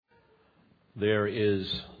There is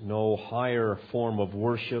no higher form of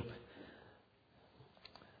worship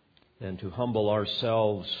than to humble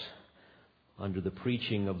ourselves under the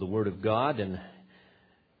preaching of the Word of God, and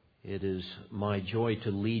it is my joy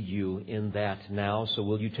to lead you in that now. So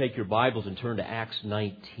will you take your Bibles and turn to Acts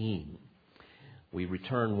 19. We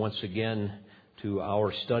return once again to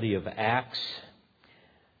our study of Acts.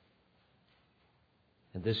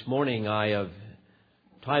 And this morning I have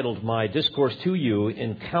titled my discourse to you,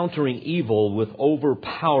 Encountering Evil with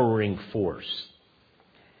Overpowering Force.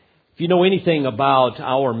 If you know anything about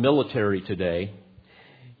our military today,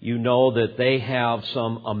 you know that they have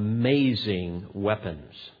some amazing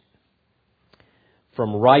weapons.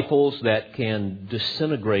 From rifles that can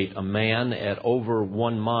disintegrate a man at over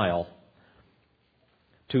 1 mile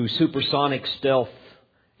to supersonic stealth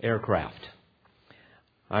aircraft.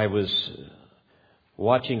 I was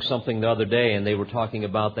watching something the other day, and they were talking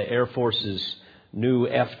about the Air Force's new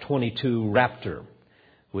F-22 Raptor,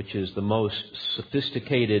 which is the most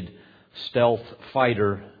sophisticated stealth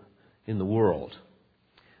fighter in the world.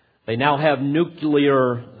 They now have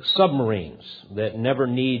nuclear submarines that never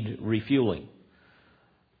need refueling.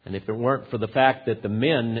 And if it weren't for the fact that the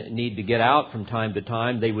men need to get out from time to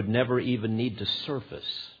time, they would never even need to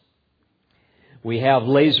surface. We have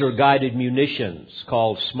laser-guided munitions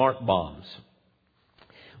called smart bombs.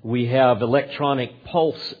 We have electronic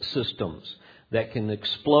pulse systems that can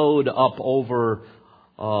explode up over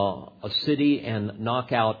a city and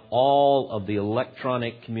knock out all of the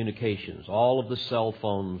electronic communications, all of the cell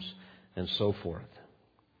phones and so forth.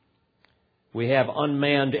 We have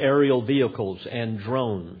unmanned aerial vehicles and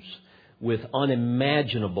drones with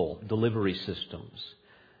unimaginable delivery systems.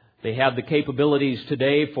 They have the capabilities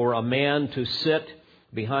today for a man to sit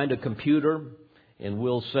behind a computer and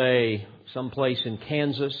we'll say someplace in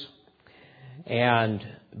Kansas and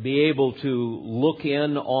be able to look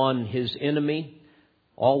in on his enemy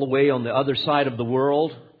all the way on the other side of the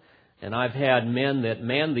world. And I've had men that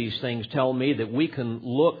man these things tell me that we can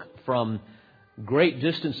look from great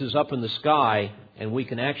distances up in the sky and we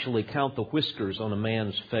can actually count the whiskers on a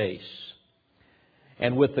man's face.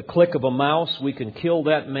 And with the click of a mouse, we can kill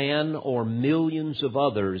that man or millions of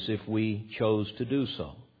others if we chose to do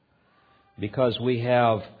so, because we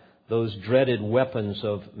have those dreaded weapons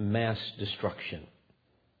of mass destruction.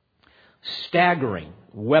 Staggering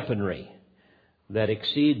weaponry that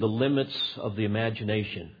exceed the limits of the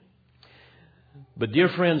imagination. But dear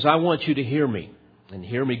friends, I want you to hear me, and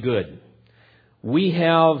hear me good. We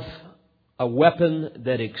have a weapon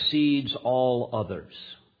that exceeds all others.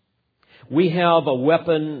 We have a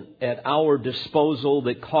weapon at our disposal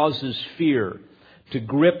that causes fear to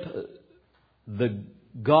grip the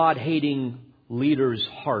God-hating leaders'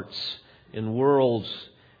 hearts in worlds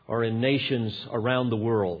or in nations around the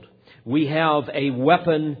world. We have a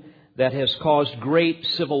weapon that has caused great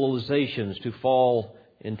civilizations to fall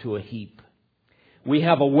into a heap. We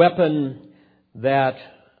have a weapon that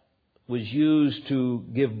was used to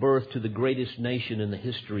give birth to the greatest nation in the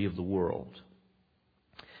history of the world.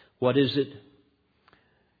 What is it?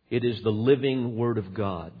 It is the living Word of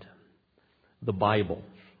God, the Bible,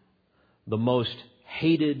 the most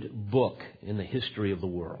hated book in the history of the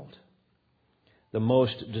world, the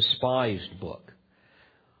most despised book,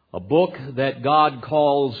 a book that God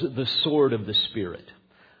calls the sword of the Spirit,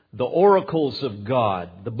 the oracles of God,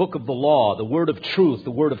 the book of the law, the word of truth,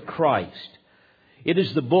 the word of Christ. It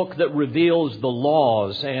is the book that reveals the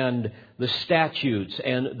laws and the statutes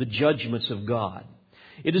and the judgments of God.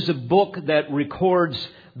 It is a book that records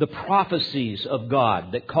the prophecies of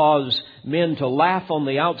God that cause men to laugh on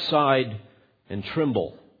the outside and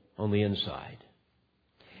tremble on the inside.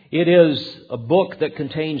 It is a book that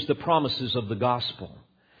contains the promises of the gospel.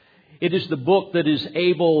 It is the book that is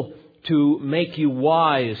able to make you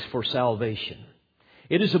wise for salvation.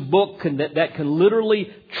 It is a book that can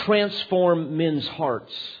literally transform men's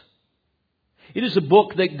hearts. It is a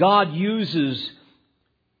book that God uses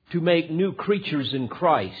to make new creatures in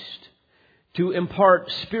Christ, to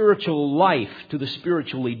impart spiritual life to the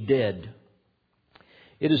spiritually dead.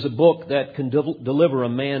 It is a book that can deliver a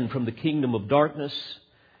man from the kingdom of darkness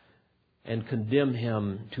and condemn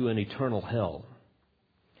him to an eternal hell.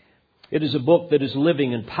 It is a book that is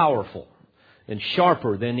living and powerful and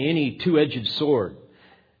sharper than any two-edged sword,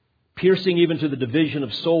 piercing even to the division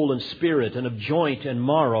of soul and spirit and of joint and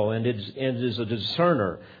marrow, and it is a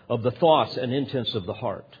discerner of the thoughts and intents of the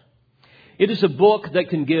heart. It is a book that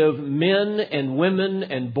can give men and women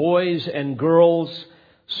and boys and girls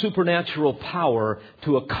supernatural power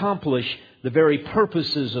to accomplish the very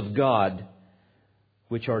purposes of God,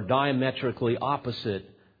 which are diametrically opposite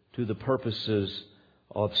to the purposes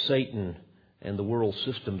of Satan and the world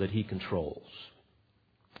system that he controls.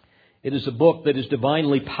 It is a book that is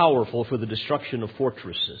divinely powerful for the destruction of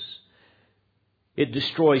fortresses. It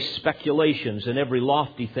destroys speculations and every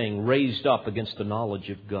lofty thing raised up against the knowledge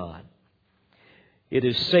of God. It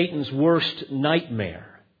is Satan's worst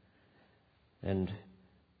nightmare and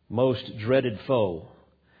most dreaded foe,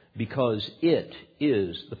 because it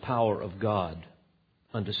is the power of God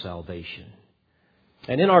unto salvation.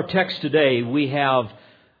 And in our text today, we have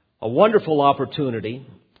a wonderful opportunity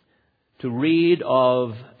to read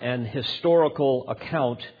of an historical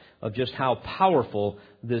account of just how powerful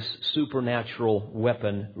this supernatural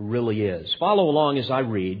weapon really is. Follow along as I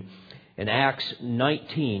read in Acts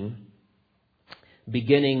 19,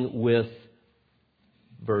 beginning with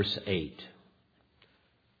verse 8.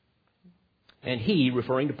 And he,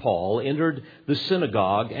 referring to Paul, entered the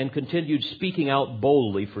synagogue and continued speaking out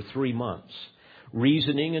boldly for 3 months,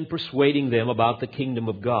 reasoning and persuading them about the kingdom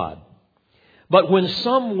of God. But when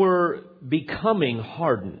some were becoming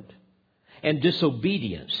hardened and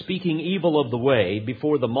disobedient, speaking evil of the way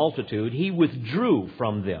before the multitude, he withdrew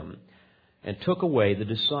from them and took away the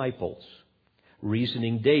disciples,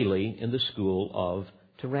 reasoning daily in the school of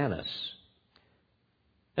Tyrannus.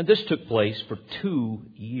 And this took place for 2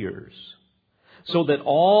 years, so that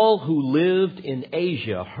all who lived in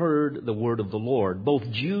Asia heard the word of the Lord, both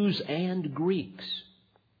Jews and Greeks.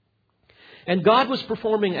 And God was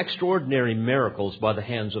performing extraordinary miracles by the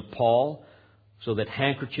hands of Paul, so that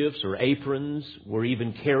handkerchiefs or aprons were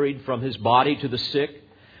even carried from his body to the sick,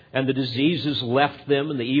 and the diseases left them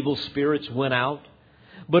and the evil spirits went out.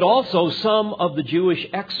 But also some of the Jewish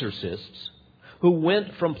exorcists who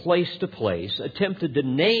went from place to place attempted to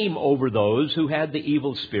name over those who had the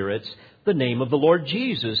evil spirits the name of the Lord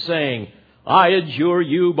Jesus, saying, I adjure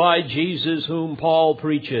you by Jesus whom Paul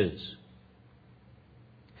preaches.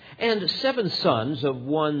 And 7 sons of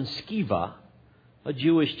one Sceva, a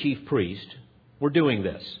Jewish chief priest, were doing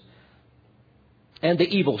this. And the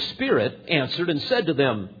evil spirit answered and said to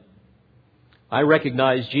them, I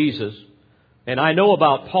recognize Jesus, and I know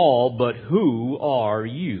about Paul, but who are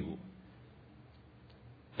you?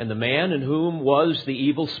 And the man in whom was the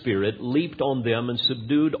evil spirit leaped on them and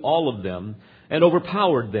subdued all of them and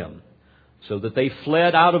overpowered them, so that they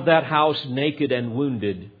fled out of that house naked and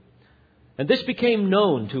wounded. And this became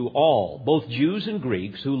known to all, both Jews and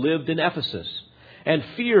Greeks, who lived in Ephesus. And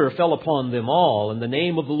fear fell upon them all, and the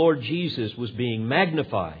name of the Lord Jesus was being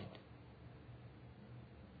magnified.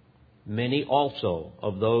 Many also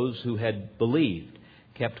of those who had believed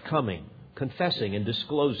kept coming, confessing and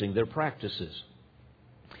disclosing their practices.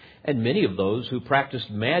 And many of those who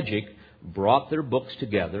practiced magic brought their books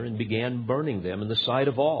together and began burning them in the sight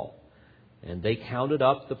of all. And they counted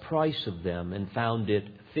up the price of them and found it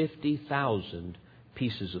 50,000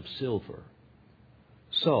 pieces of silver.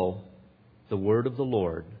 So the word of the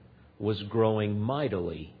Lord was growing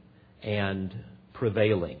mightily and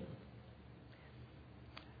prevailing.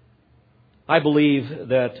 I believe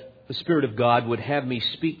that the Spirit of God would have me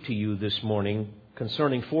speak to you this morning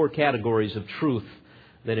concerning 4 categories of truth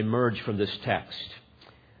that emerge from this text.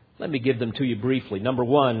 Let me give them to you briefly. Number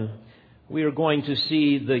 1, we are going to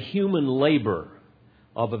see the human labor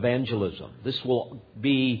of evangelism. This will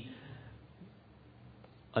be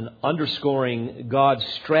an underscoring God's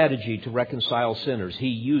strategy to reconcile sinners. He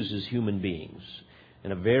uses human beings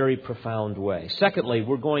in a very profound way. Secondly,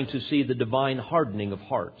 we're going to see the divine hardening of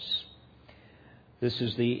hearts. This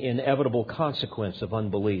is the inevitable consequence of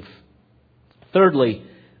unbelief. Thirdly,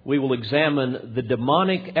 we will examine the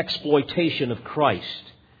demonic exploitation of Christ,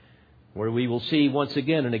 where we will see once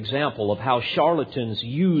again an example of how charlatans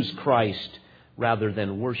use Christ rather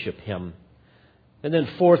than worship Him. And then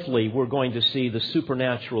fourthly, we're going to see the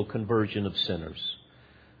supernatural conversion of sinners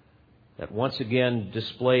that once again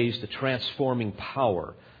displays the transforming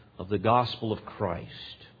power of the gospel of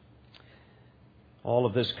Christ. All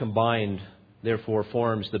of this combined, therefore,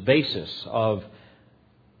 forms the basis of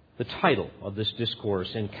the title of this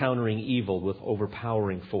discourse, Encountering Evil with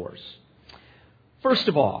Overpowering Force. First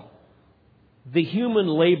of all, the human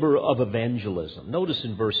labor of evangelism. Notice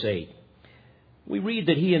in verse 8, we read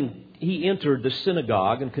that he entered the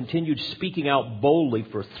synagogue and continued speaking out boldly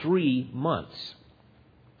for 3 months.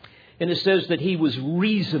 And it says that he was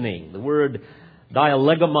reasoning. The word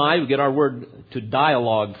dialegomai, we get our word to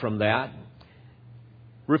dialogue from that,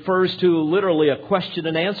 refers to literally a question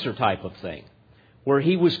and answer type of thing, where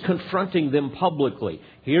he was confronting them publicly.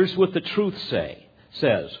 Here's what the truth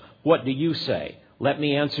says. What do you say? Let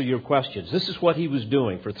me answer your questions. This is what he was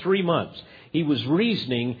doing for 3 months. He was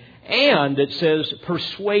reasoning, and it says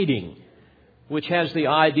persuading, which has the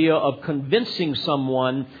idea of convincing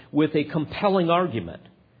someone with a compelling argument.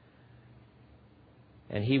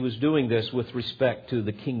 And he was doing this with respect to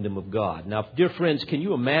the kingdom of God. Now, dear friends, can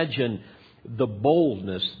you imagine the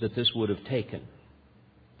boldness that this would have taken?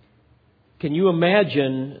 Can you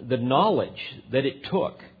imagine the knowledge that it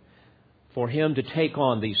took for him to take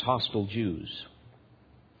on these hostile Jews?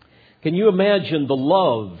 Can you imagine the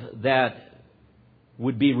love that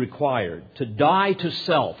would be required to die to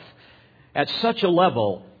self at such a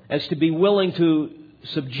level as to be willing to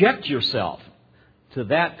subject yourself to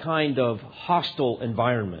that kind of hostile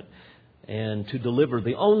environment and to deliver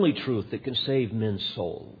the only truth that can save men's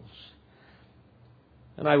souls?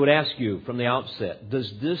 And I would ask you from the outset,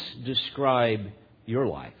 does this describe your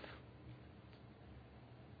life?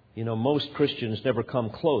 You know, most Christians never come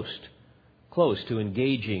close to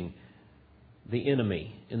engaging the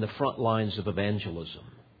enemy in the front lines of evangelism.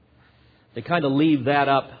 They kind of leave that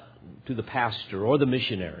up to the pastor or the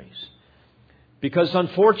missionaries. Because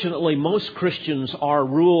unfortunately, most Christians are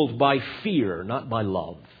ruled by fear, not by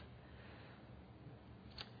love.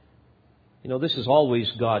 You know, this is always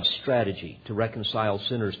God's strategy to reconcile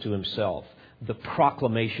sinners to Himself, the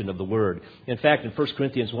proclamation of the Word. In fact, in 1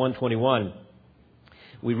 Corinthians 1:21,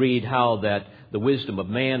 we read how that the wisdom of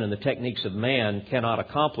man and the techniques of man cannot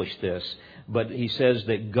accomplish this. But he says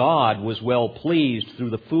that God was well pleased through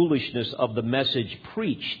the foolishness of the message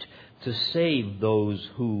preached to save those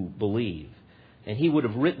who believe. And he would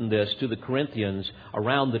have written this to the Corinthians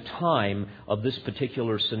around the time of this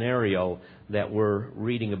particular scenario that we're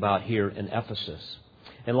reading about here in Ephesus.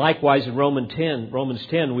 And likewise in Romans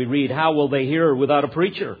 10, we read, how will they hear without a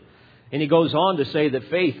preacher? And he goes on to say that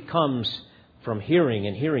faith comes from hearing,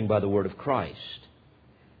 and hearing by the word of Christ.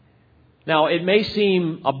 Now, it may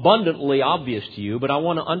seem abundantly obvious to you, but I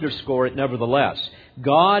want to underscore it nevertheless.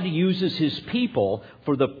 God uses His people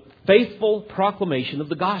for the faithful proclamation of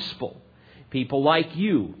the gospel. People like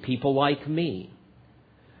you, people like me.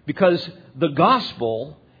 Because the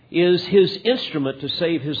gospel is His instrument to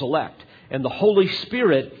save His elect. And the Holy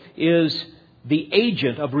Spirit is the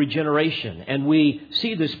agent of regeneration. And we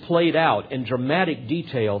see this played out in dramatic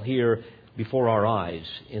detail here before our eyes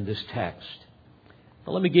in this text.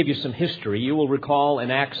 Now, let me give you some history. You will recall in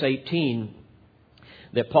Acts 18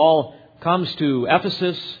 that Paul comes to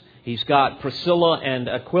Ephesus. He's got Priscilla and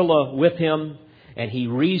Aquila with him, and he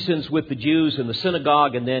reasons with the Jews in the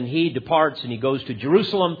synagogue, and then he departs and he goes to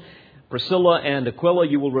Jerusalem. Priscilla and Aquila,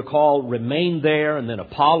 you will recall, remain there, and then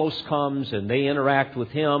Apollos comes and they interact with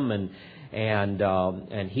him,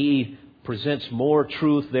 and he presents more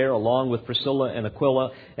truth there along with Priscilla and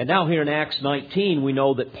Aquila. And now here in Acts 19, we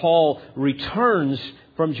know that Paul returns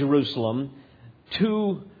from Jerusalem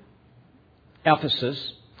to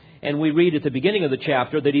Ephesus. And we read at the beginning of the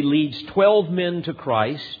chapter that he leads 12 men to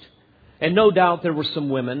Christ. And no doubt there were some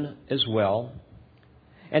women as well.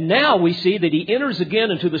 And now we see that he enters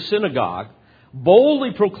again into the synagogue,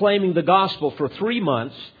 boldly proclaiming the gospel for 3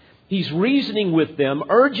 months. He's reasoning with them,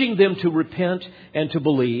 urging them to repent and to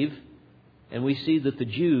believe. And we see that the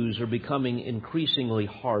Jews are becoming increasingly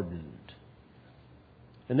hardened.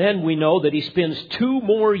 And then we know that he spends 2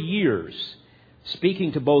 more years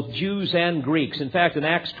speaking to both Jews and Greeks. In fact, in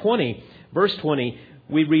Acts 20, verse 20,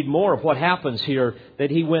 we read more of what happens here,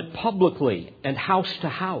 that he went publicly and house to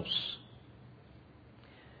house.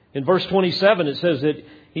 In verse 27, it says that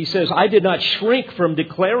he says, I did not shrink from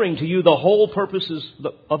declaring to you the whole purposes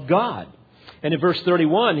of God. And in verse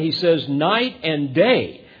 31, he says, night and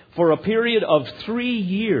day, for a period of 3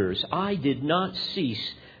 years, I did not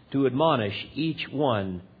cease to admonish each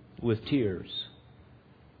one with tears.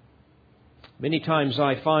 Many times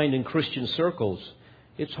I find in Christian circles,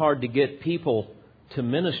 it's hard to get people to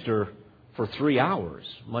minister for 3 hours,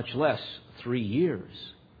 much less 3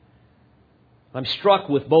 years. I'm struck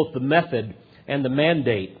with both the method and the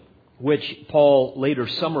mandate, which Paul later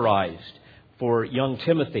summarized for young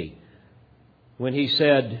Timothy when he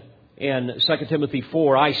said in 2 Timothy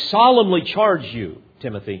 4, I solemnly charge you,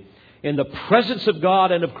 Timothy, in the presence of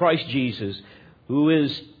God and of Christ Jesus, who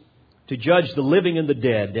is to judge the living and the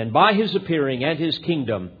dead, and by His appearing and His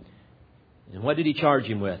kingdom. And what did he charge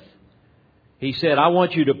him with? He said, I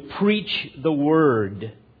want you to preach the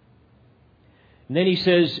word. And then he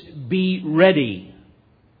says, be ready.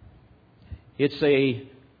 It's a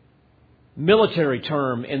military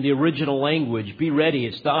term in the original language, be ready.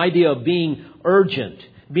 It's the idea of being urgent,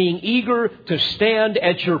 being eager to stand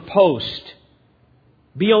at your post.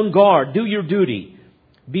 Be on guard, do your duty.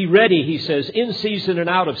 Be ready, he says, in season and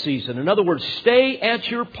out of season. In other words, stay at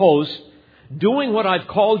your post, doing what I've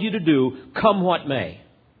called you to do, come what may.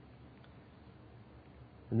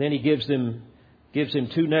 And then he gives him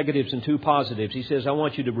 2 negatives and 2 positives. He says, I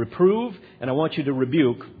want you to reprove and I want you to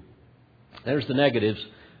rebuke. There's the negatives.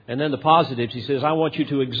 And then the positives, he says, I want you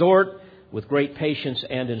to exhort with great patience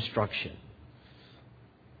and instruction.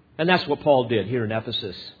 And that's what Paul did here in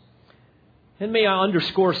Ephesus. And may I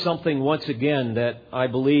underscore something once again that I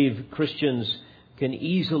believe Christians can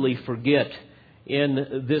easily forget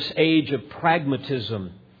in this age of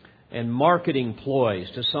pragmatism and marketing ploys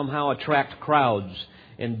to somehow attract crowds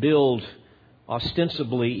and build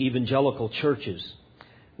ostensibly evangelical churches.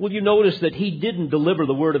 Will you notice that he didn't deliver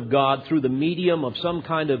the Word of God through the medium of some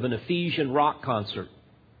kind of an Ephesian rock concert?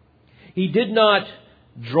 He did not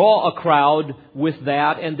draw a crowd with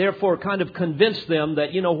that and therefore kind of convince them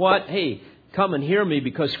that, you know what, hey, come and hear me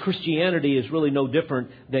because Christianity is really no different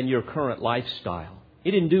than your current lifestyle.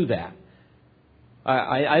 He didn't do that.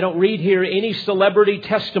 I don't read here any celebrity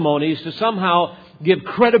testimonies to somehow give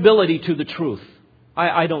credibility to the truth.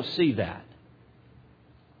 I don't see that.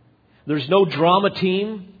 There's no drama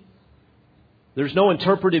team. There's no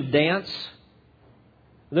interpretive dance.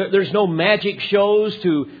 There's no magic shows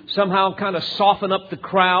to somehow kind of soften up the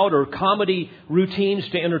crowd or comedy routines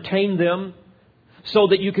to entertain them so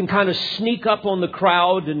that you can kind of sneak up on the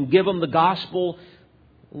crowd and give them the gospel.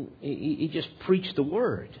 He just preached the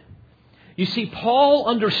Word. You see, Paul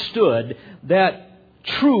understood that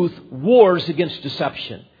truth wars against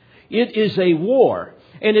deception. It is a war.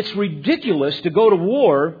 And it's ridiculous to go to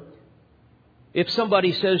war if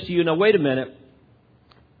somebody says to you, now wait a minute,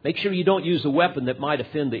 make sure you don't use a weapon that might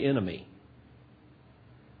offend the enemy.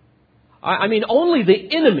 I mean, only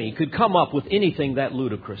the enemy could come up with anything that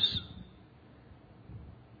ludicrous.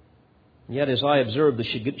 Yet as I observe the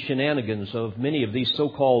shenanigans of many of these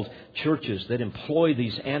so-called churches that employ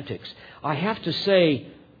these antics, I have to say,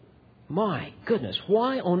 my goodness,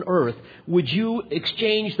 why on earth would you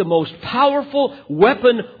exchange the most powerful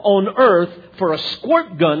weapon on earth for a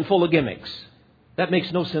squirt gun full of gimmicks? That makes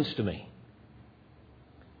no sense to me.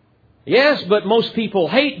 Yes, but most people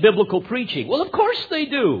hate biblical preaching. Well, of course they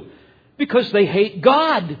do, because they hate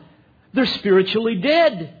God. They're spiritually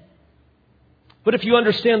dead. But if you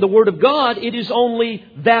understand the Word of God, it is only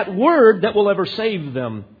that Word that will ever save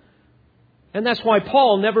them. And that's why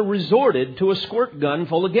Paul never resorted to a squirt gun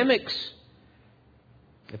full of gimmicks.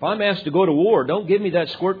 If I'm asked to go to war, don't give me that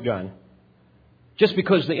squirt gun just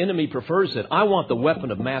because the enemy prefers it. I want the weapon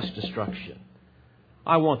of mass destruction.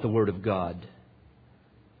 I want the Word of God.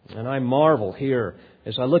 And I marvel here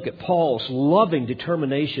as I look at Paul's loving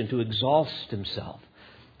determination to exhaust himself,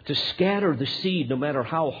 to scatter the seed no matter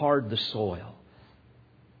how hard the soil.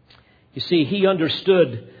 You see, he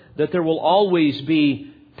understood that there will always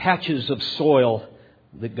be patches of soil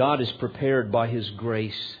that God has prepared by His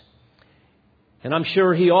grace. And I'm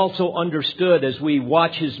sure he also understood as we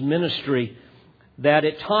watch his ministry that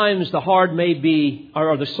at times the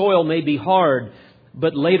soil may be hard,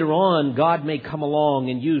 but later on God may come along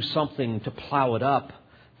and use something to plow it up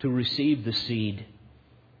to receive the seed.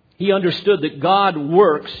 He understood that God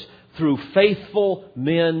works through faithful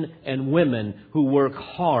men and women who work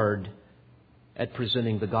hard at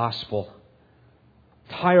presenting the gospel.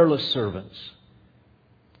 Tireless servants.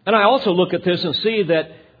 And I also look at this and see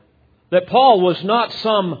that Paul was not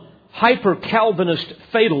some hyper-Calvinist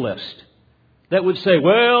fatalist that would say,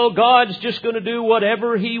 well, God's just going to do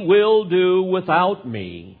whatever He will do without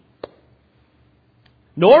me.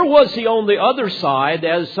 Nor was he on the other side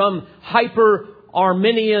as some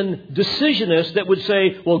hyper-Arminian decisionist that would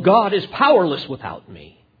say, well, God is powerless without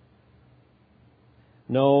me.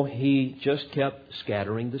 No, he just kept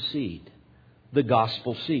scattering the seed, the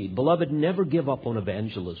gospel seed. Beloved, never give up on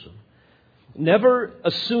evangelism. Never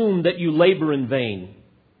assume that you labor in vain.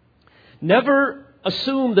 Never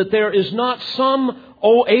assume that there is not some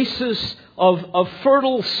oasis of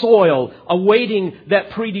fertile soil awaiting that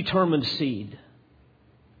predetermined seed.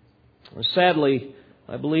 Sadly,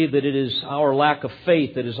 I believe that it is our lack of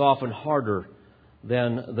faith that is often harder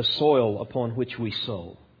than the soil upon which we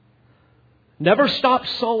sow. Never stop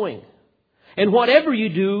sowing. And whatever you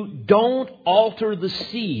do, don't alter the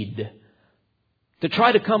seed to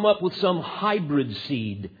try to come up with some hybrid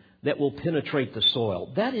seed that will penetrate the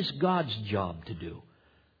soil. That is God's job to do.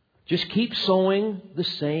 Just keep sowing the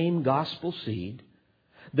same gospel seed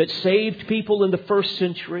that saved people in the first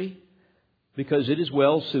century, because it is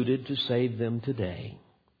well suited to save them today.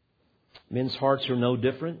 Men's hearts are no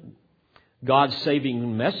different. God's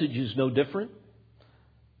saving message is no different.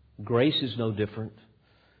 Grace is no different.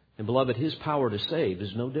 And beloved, His power to save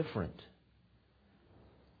is no different.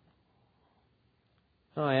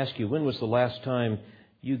 Now I ask you, when was the last time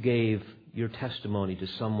you gave your testimony to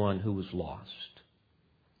someone who was lost?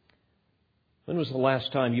 When was the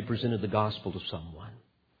last time you presented the gospel to someone?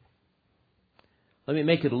 Let me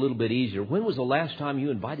make it a little bit easier. When was the last time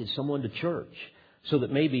you invited someone to church? so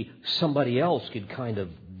that maybe somebody else could kind of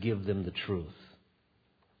give them the truth.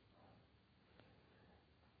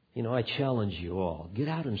 You know, I challenge you all, get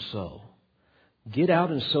out and sow. Get out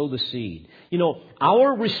and sow the seed. You know,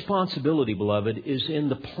 our responsibility, beloved, is in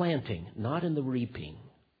the planting, not in the reaping.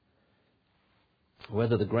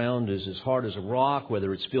 Whether the ground is as hard as a rock,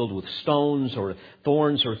 whether it's filled with stones or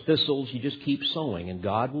thorns or thistles, you just keep sowing, and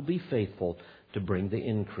God will be faithful to bring the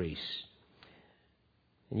increase.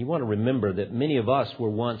 And you want to remember that many of us were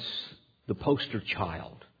once the poster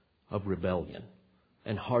child of rebellion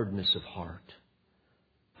and hardness of heart.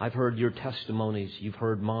 I've heard your testimonies. You've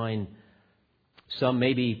heard mine. Some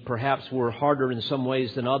maybe perhaps were harder in some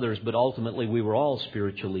ways than others, but ultimately we were all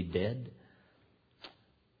spiritually dead.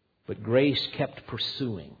 But grace kept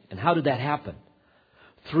pursuing. And how did that happen?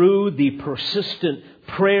 Through the persistent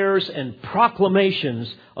prayers and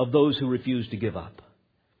proclamations of those who refused to give up.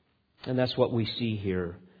 And that's what we see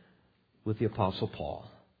here with the Apostle Paul.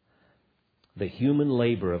 The human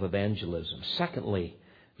labor of evangelism. Secondly,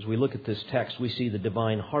 as we look at this text, we see the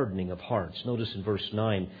divine hardening of hearts. Notice in verse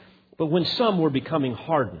 9, but when some were becoming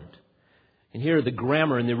hardened. And here the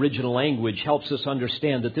grammar in the original language helps us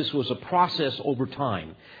understand that this was a process over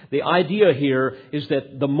time. The idea here is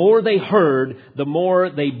that the more they heard, the more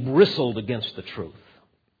they bristled against the truth.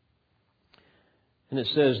 And it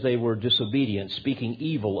says they were disobedient, speaking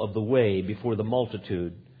evil of the way before the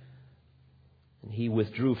multitude. And he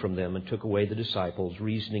withdrew from them and took away the disciples,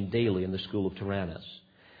 reasoning daily in the school of Tyrannus.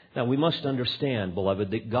 Now we must understand,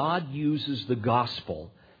 beloved, that God uses the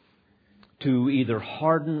gospel to either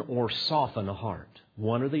harden or soften a heart,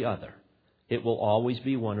 one or the other. It will always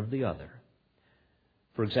be one or the other.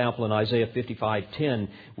 For example, in Isaiah 55:10,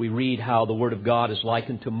 we read how the Word of God is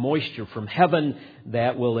likened to moisture from heaven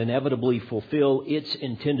that will inevitably fulfill its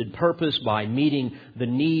intended purpose by meeting the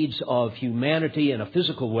needs of humanity in a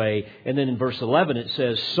physical way. And then in verse 11 it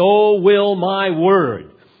says, so will my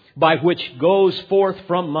word, by which goes forth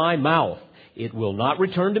from my mouth. It will not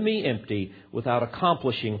return to me empty, without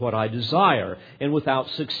accomplishing what I desire and without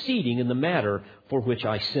succeeding in the matter for which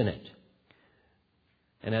I sent it.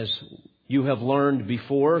 And as you have learned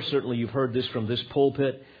before, certainly you've heard this from this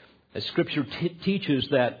pulpit, as Scripture teaches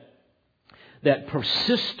that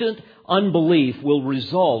persistent unbelief will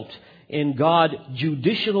result in God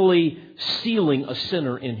judicially sealing a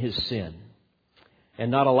sinner in his sin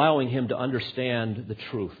and not allowing him to understand the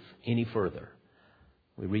truth any further.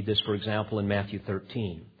 We read this, for example, in Matthew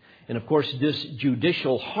 13. And of course, this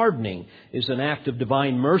judicial hardening is an act of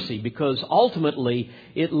divine mercy because ultimately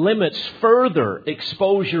it limits further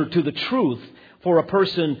exposure to the truth for a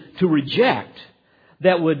person to reject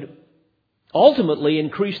that would ultimately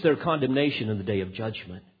increase their condemnation in the day of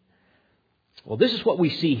judgment. Well, this is what we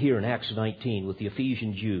see here in Acts 19 with the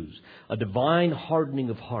Ephesian Jews. A divine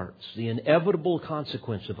hardening of hearts, the inevitable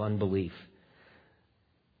consequence of unbelief.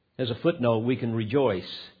 As a footnote, we can rejoice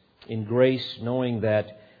in grace, knowing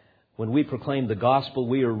that when we proclaim the gospel,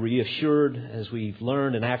 we are reassured, as we've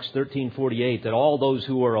learned in Acts 13:48, that all those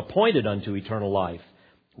who are appointed unto eternal life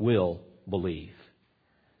will believe.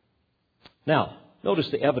 Now, notice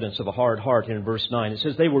the evidence of a hard heart here in verse 9. It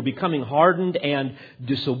says they were becoming hardened and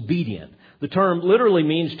disobedient. The term literally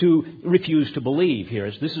means to refuse to believe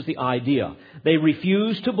here. This is the idea. They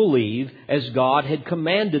refused to believe as God had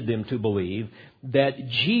commanded them to believe that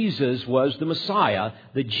Jesus was the Messiah,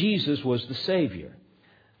 that Jesus was the Savior.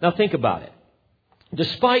 Now think about it.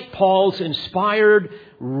 Despite Paul's inspired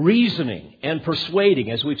reasoning and persuading,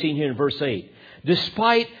 as we've seen here in verse 8,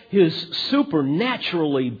 despite his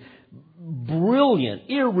supernaturally brilliant,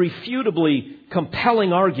 irrefutably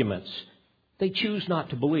compelling arguments, they choose not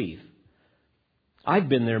to believe. I've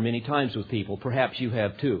been there many times with people. Perhaps you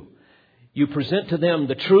have too. You present to them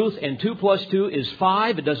the truth, and 2 + 2 is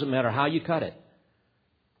 5. It doesn't matter how you cut it.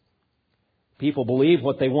 People believe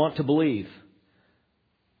what they want to believe,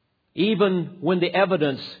 even when the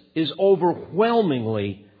evidence is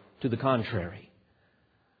overwhelmingly to the contrary.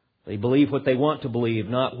 They believe what they want to believe,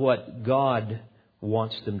 not what God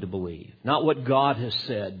wants them to believe, not what God has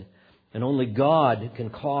said. And only God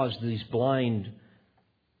can cause these blind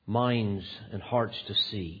minds and hearts to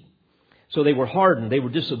see. So they were hardened, they were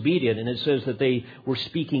disobedient, and it says that they were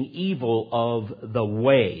speaking evil of the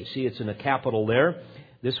way. See, it's in a capital there.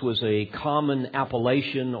 This was a common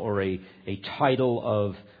appellation or a title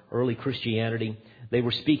of early Christianity. They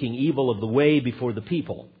were speaking evil of the way before the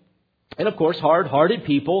people. And of course, hard-hearted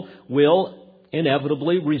people will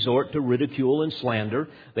inevitably resort to ridicule and slander.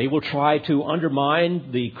 They will try to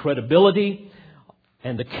undermine the credibility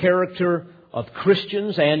and the character of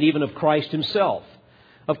Christians and even of Christ himself.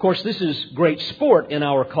 Of course, this is great sport in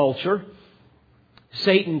our culture.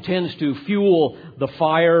 Satan tends to fuel the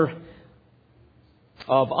fire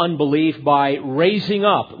of unbelief by raising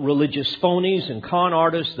up religious phonies and con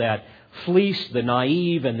artists that fleece the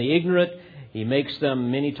naive and the ignorant. He makes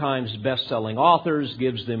them many times best-selling authors,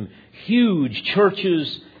 gives them huge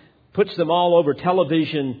churches, puts them all over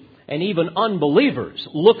television, and even unbelievers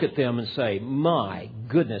look at them and say, my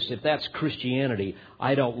goodness, if that's Christianity,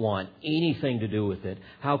 I don't want anything to do with it.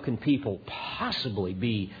 How can people possibly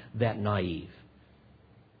be that naive?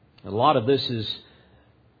 A lot of this is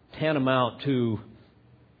tantamount to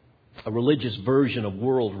a religious version of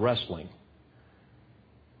world wrestling.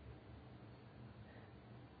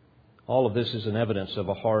 All of this is an evidence of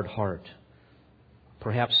a hard heart.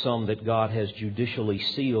 Perhaps some that God has judicially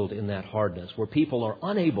sealed in that hardness, where people are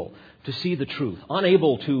unable to see the truth,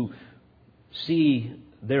 unable to see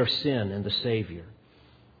their sin and the Savior.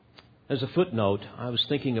 As a footnote, I was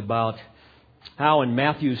thinking about how in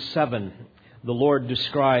Matthew 7, the Lord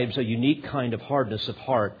describes a unique kind of hardness of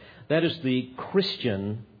heart. That is the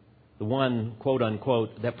Christian, the one, quote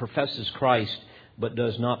unquote, that professes Christ but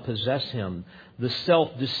does not possess Him. The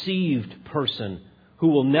self-deceived person who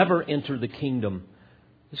will never enter the kingdom.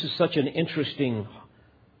 This is such an interesting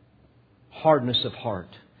hardness of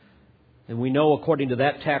heart. And we know, according to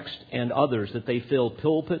that text and others, that they fill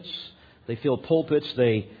pulpits.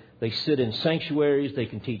 They sit in sanctuaries. They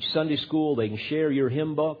can teach Sunday school. They can share your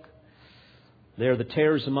hymn book. They're the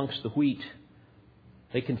tares amongst the wheat.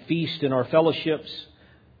 They can feast in our fellowships.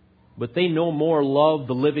 But they no more love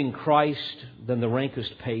the living Christ than the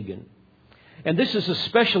rankest pagan. And this is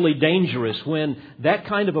especially dangerous when that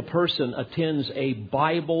kind of a person attends a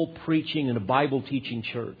Bible preaching and a Bible teaching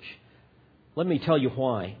church. Let me tell you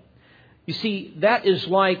why. You see, that is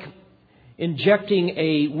like injecting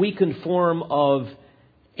a weakened form of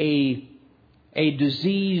a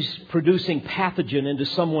disease-producing pathogen into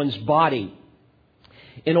someone's body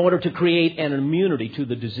in order to create an immunity to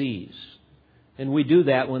the disease. And we do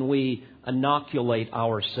that when we inoculate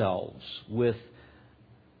ourselves with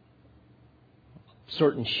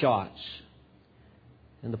certain shots.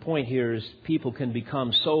 And the point here is people can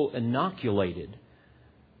become so inoculated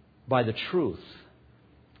by the truth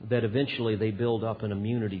that eventually they build up an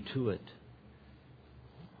immunity to it.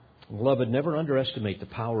 Beloved, never underestimate the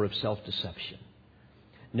power of self-deception.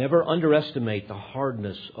 Never underestimate the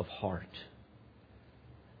hardness of heart.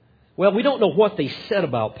 Well, we don't know what they said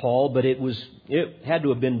about Paul, but it had to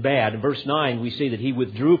have been bad. In verse 9, we see that he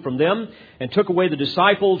withdrew from them and took away the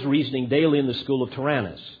disciples, reasoning daily in the school of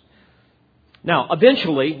Tyrannus. Now,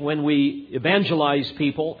 eventually, when we evangelize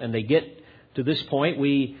people and they get to this point,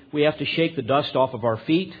 we have to shake the dust off of our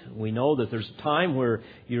feet. We know that there's a time where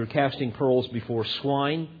you're casting pearls before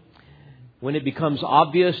swine. When it becomes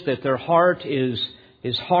obvious that their heart is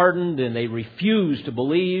hardened and they refuse to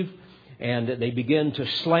believe, and they begin to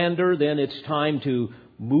slander, then it's time to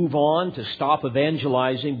move on, to stop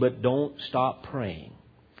evangelizing, but don't stop praying.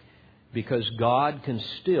 Because God can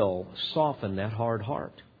still soften that hard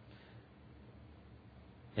heart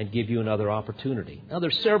and give you another opportunity. Now,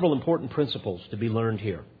 there's several important principles to be learned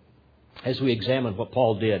here as we examine what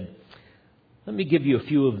Paul did. Let me give you a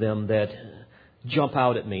few of them that jump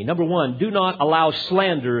out at me. Number one, do not allow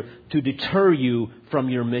slander to deter you from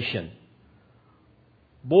your mission.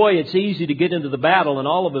 Boy, it's easy to get into the battle and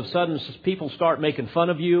all of a sudden people start making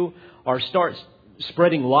fun of you or start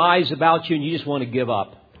spreading lies about you and you just want to give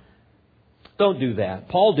up. Don't do that.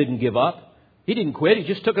 Paul didn't give up. He didn't quit. He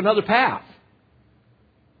just took another path.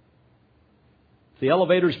 If the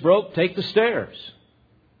elevator's broke, take the stairs.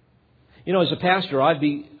 You know, as a pastor, I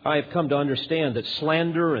have come to understand that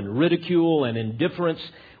slander and ridicule and indifference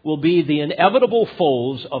will be the inevitable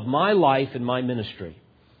foes of my life and my ministry.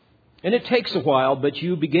 And it takes a while, but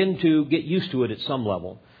you begin to get used to it at some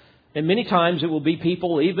level. And many times it will be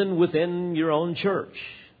people even within your own church.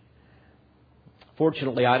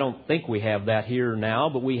 Fortunately, I don't think we have that here now,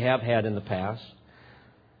 but we have had in the past.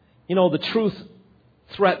 You know, the truth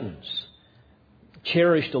threatens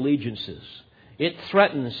cherished allegiances. It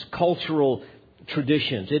threatens cultural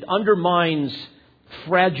traditions. It undermines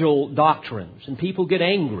fragile doctrines. And people get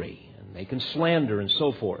angry and they can slander and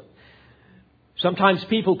so forth. Sometimes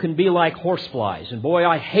people can be like horseflies. And boy,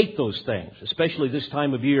 I hate those things, especially this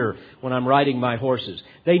time of year when I'm riding my horses.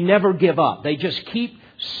 They never give up. They just keep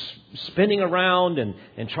spinning around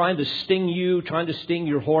and trying to sting you, trying to sting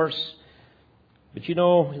your horse. But you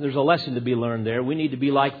know, there's a lesson to be learned there. We need to be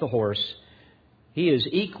like the horse. He is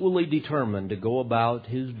equally determined to go about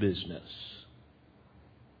his business.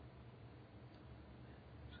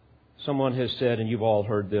 Someone has said, and you've all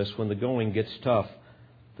heard this, when the going gets tough,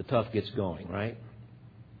 the tough gets going, right?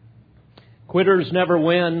 Of Quitters never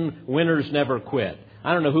win, winners never quit.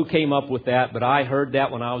 I don't know who came up with that, but I heard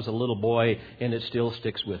that when I was a little boy, and it still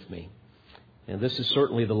sticks with me. And this is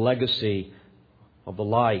certainly the legacy of the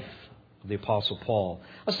life of the Apostle Paul.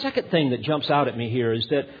 A second thing that jumps out at me here is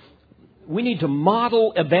that we need to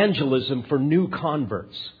model evangelism for new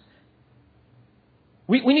converts.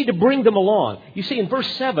 We need to bring them along. You see, in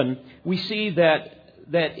verse 7, we see that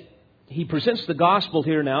he presents the gospel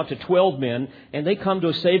here now to 12 men, and they come to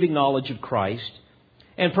a saving knowledge of Christ,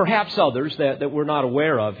 and perhaps others that we're not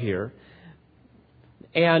aware of here.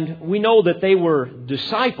 And we know that they were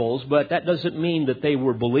disciples, but that doesn't mean that they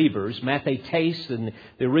were believers. Mathetes, in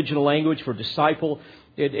the original language for disciple,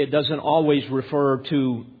 it doesn't always refer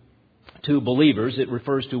to believers. It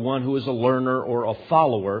refers to one who is a learner or a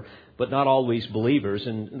follower, but not always believers.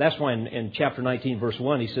 And that's why in chapter 19, verse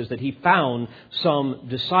 1, he says that he found some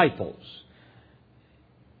disciples.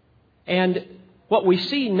 And what we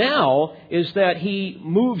see now is that he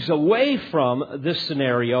moves away from this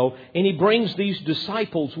scenario and he brings these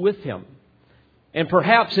disciples with him. And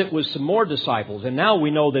perhaps it was some more disciples. And now we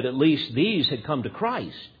know that at least these had come to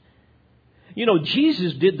Christ. You know,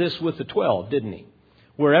 Jesus did this with the 12, didn't he?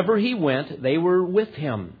 Wherever he went, they were with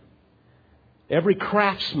him. Every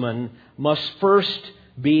craftsman must first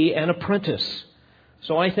be an apprentice.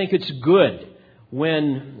 So I think it's good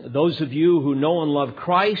when those of you who know and love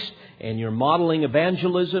Christ and you're modeling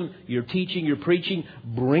evangelism, you're teaching, you're preaching,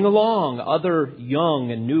 bring along other young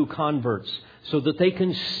and new converts so that they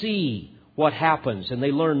can see what happens and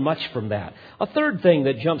they learn much from that. A third thing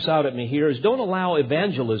that jumps out at me here is don't allow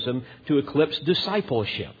evangelism to eclipse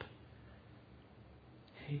discipleship.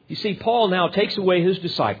 You see, Paul now takes away his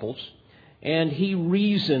disciples and he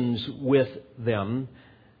reasons with them,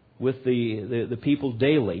 with the people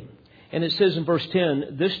daily. And it says in verse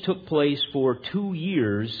 10, this took place for 2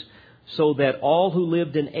 years so that all who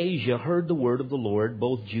lived in Asia heard the word of the Lord,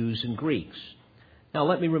 both Jews and Greeks. Now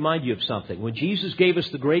let me remind you of something. When Jesus gave us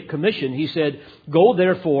the Great Commission, he said, go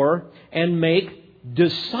therefore and make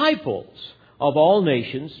disciples of all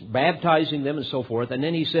nations, baptizing them and so forth. And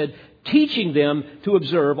then he said, teaching them to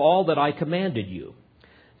observe all that I commanded you.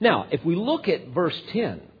 Now, if we look at verse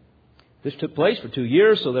 10, this took place for 2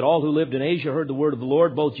 years so that all who lived in Asia heard the word of the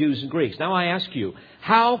Lord, both Jews and Greeks. Now I ask you,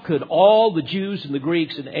 how could all the Jews and the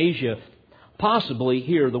Greeks in Asia possibly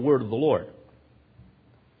hear the word of the Lord?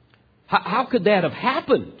 How could that have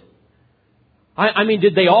happened? I mean,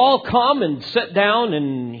 did they all come and sit down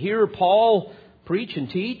and hear Paul preach and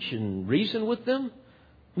teach and reason with them?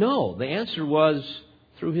 No, the answer was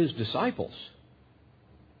through his disciples.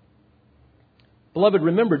 Beloved,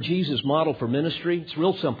 remember Jesus' model for ministry? It's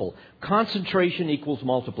real simple. Concentration equals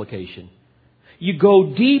multiplication. You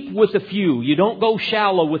go deep with a few. You don't go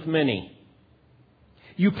shallow with many.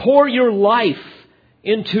 You pour your life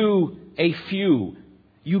into a few.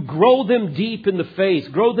 You grow them deep in the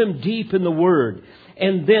faith. Grow them deep in the Word.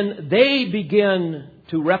 And then they begin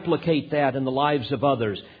to replicate that in the lives of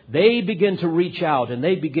others. They begin to reach out and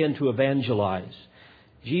they begin to evangelize.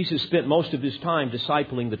 Jesus spent most of his time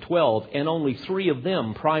discipling the 12, and only 3 of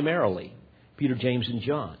them primarily, Peter, James, and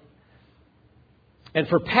John. And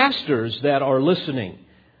for pastors that are listening,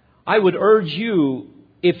 I would urge you,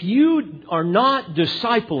 if you are not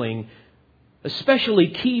discipling, especially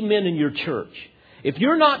key men in your church, if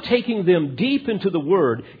you're not taking them deep into the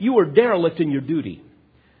Word, you are derelict in your duty.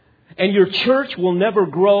 And your church will never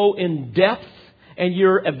grow in depth, and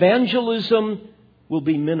your evangelism will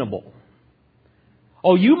be minimal.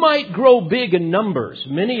 Oh, you might grow big in numbers.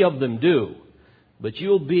 Many of them do. But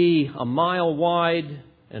you'll be a mile wide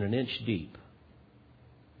and an inch deep.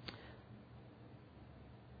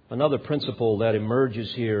 Another principle that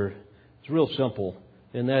emerges here is real simple,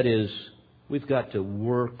 and that is we've got to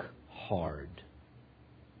work hard.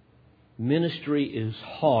 Ministry is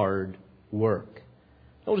hard work.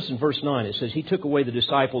 Notice in verse 9 it says, he took away the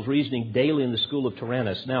disciples, reasoning daily in the school of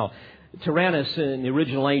Tyrannus. Now, Tyrannus in the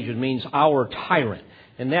original language means our tyrant.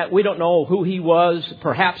 And that we don't know who he was.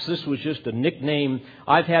 Perhaps this was just a nickname.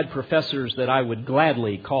 I've had professors that I would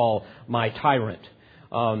gladly call my tyrant,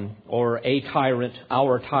 or a tyrant,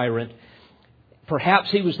 our tyrant.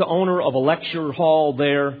 Perhaps he was the owner of a lecture hall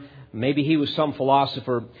there. Maybe he was some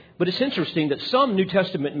philosopher. But it's interesting that some New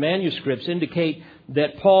Testament manuscripts indicate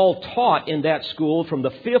that Paul taught in that school from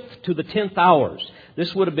the 5th to the 10th hours.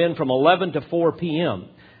 This would have been from 11 to 4 p.m.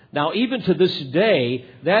 Now, even to this day,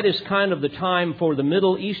 that is kind of the time for the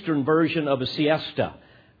Middle Eastern version of a siesta,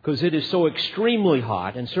 because it is so extremely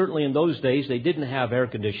hot, and certainly in those days they didn't have air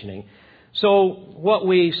conditioning. So what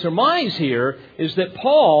we surmise here is that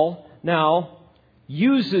Paul now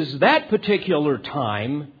uses that particular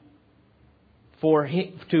time for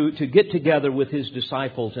him to get together with his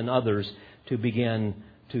disciples and others to begin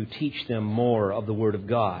to teach them more of the Word of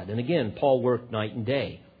God. And again, Paul worked night and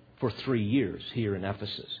day for 3 years here in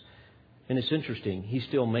Ephesus. And it's interesting, he's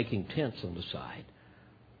still making tents on the side.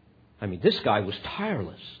 I mean, this guy was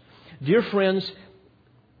tireless. Dear friends,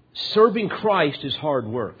 serving Christ is hard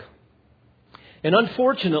work. And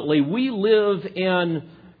unfortunately, we live in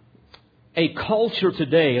a culture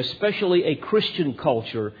today, especially a Christian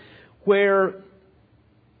culture, where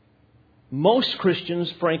most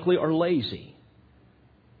Christians, frankly, are lazy.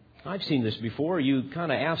 I've seen this before. You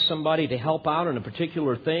kind of ask somebody to help out in a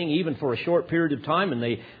particular thing, even for a short period of time, and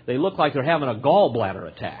they look like they're having a gallbladder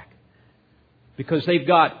attack because they've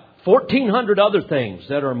got 1,400 other things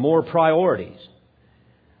that are more priorities.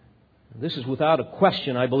 This is without a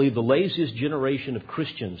question, I believe, the laziest generation of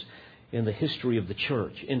Christians in the history of the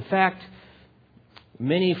church. In fact,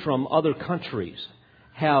 many from other countries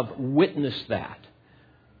have witnessed that.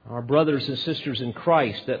 Our brothers and sisters in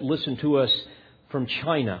Christ that listen to us from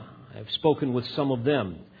China, I've spoken with some of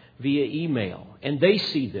them via email, and they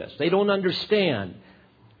see this. They don't understand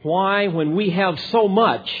why, when we have so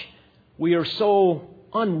much, we are so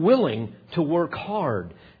unwilling to work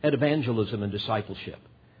hard at evangelism and discipleship.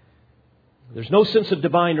 There's no sense of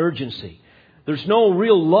divine urgency. There's no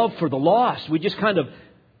real love for the lost. We just kind of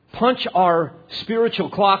punch our spiritual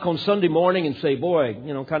clock on Sunday morning and say, boy,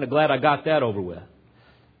 kind of glad I got that over with.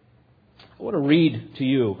 I want to read to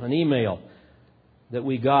you an email that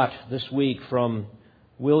we got this week from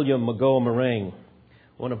William Mago-Marang,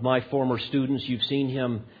 one of my former students. You've seen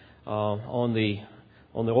him on the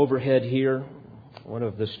overhead here, one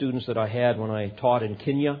of the students that I had when I taught in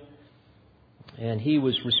Kenya. And he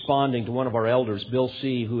was responding to one of our elders, Bill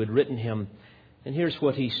C., who had written him. And here's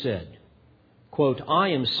what he said. Quote, I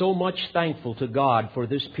am so much thankful to God for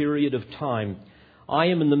this period of time. I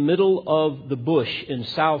am in the middle of the bush in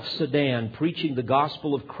South Sudan preaching the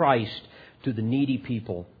gospel of Christ to the needy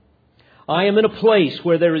people. I am in a place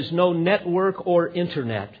where there is no network or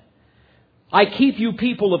internet. I keep you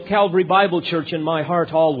people of Calvary Bible Church in my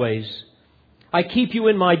heart always. I keep you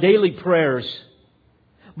in my daily prayers.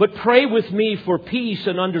 But pray with me for peace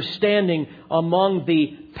and understanding among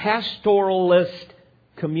the pastoralist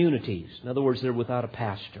communities. In other words, they're without a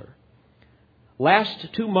pastor.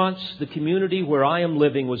 Last 2 months, the community where I am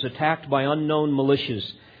living was attacked by unknown militias,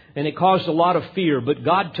 and it caused a lot of fear, but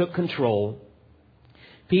God took control.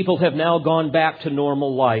 People have now gone back to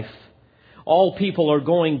normal life. All people are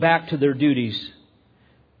going back to their duties.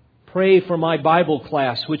 Pray for my Bible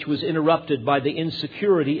class, which was interrupted by the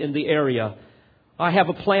insecurity in the area. I have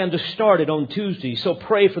a plan to start it on Tuesday, so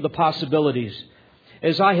pray for the possibilities.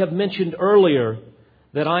 As I have mentioned earlier,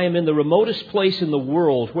 that I am in the remotest place in the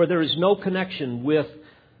world where there is no connection with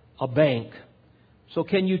a bank. So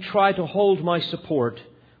can you try to hold my support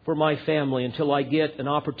for my family until I get an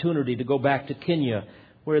opportunity to go back to Kenya,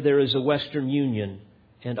 where there is a Western Union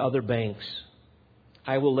and other banks?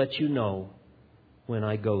 I will let you know when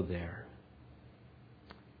I go there.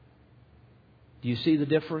 Do you see the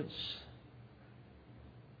difference?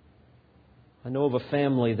 I know of a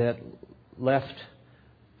family that left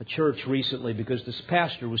a church recently because this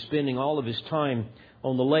pastor was spending all of his time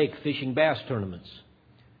on the lake fishing bass tournaments.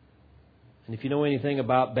 And if you know anything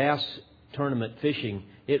about bass tournament fishing,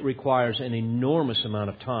 it requires an enormous amount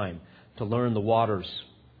of time to learn the waters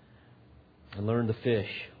and learn to fish.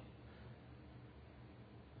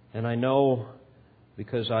 And I know,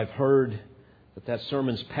 because I've heard that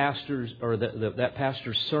that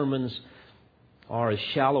pastor's sermons are as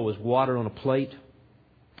shallow as water on a plate.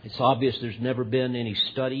 It's obvious there's never been any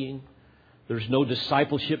studying. There's no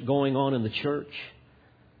discipleship going on in the church.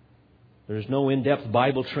 There's no in-depth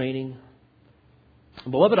Bible training.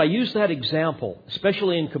 Beloved, I use that example,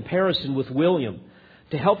 especially in comparison with William,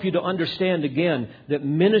 to help you to understand again that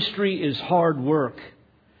ministry is hard work.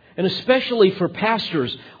 And especially for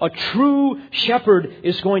pastors, a true shepherd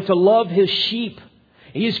is going to love his sheep.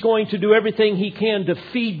 He's going to do everything he can to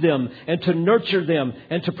feed them and to nurture them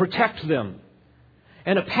and to protect them.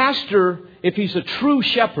 And a pastor, if he's a true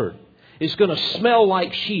shepherd, is going to smell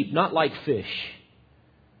like sheep, not like fish.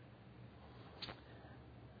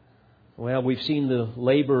 Well, we've seen the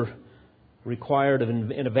labor required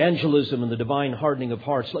in evangelism and the divine hardening of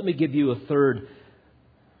hearts. Let me give you a third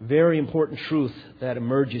very important truth that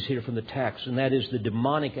emerges here from the text, and that is the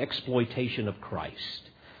demonic exploitation of Christ.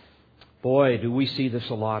 Boy, do we see this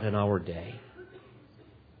a lot in our day.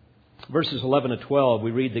 Verses 11 to 12,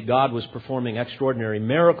 we read that God was performing extraordinary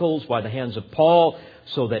miracles by the hands of Paul,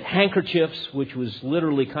 so that handkerchiefs, which was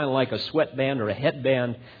literally kind of like a sweatband or a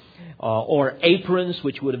headband, or aprons,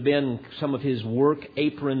 which would have been some of his work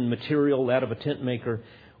apron material, that of a tent maker,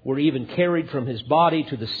 were even carried from his body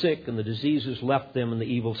to the sick, and the diseases left them, and the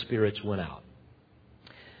evil spirits went out.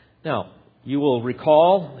 Now, you will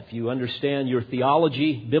recall, if you understand your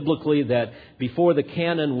theology biblically, that before the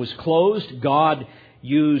canon was closed, God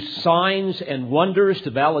used signs and wonders to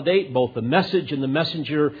validate both the message and the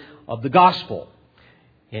messenger of the gospel.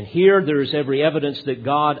 And here there is every evidence that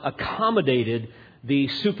God accommodated the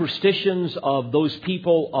superstitions of those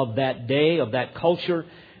people of that day, of that culture,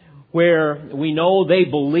 where we know they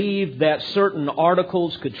believed that certain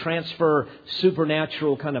articles could transfer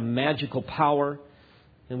supernatural kind of magical power.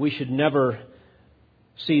 And we should never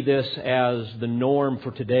see this as the norm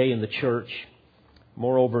for today in the church.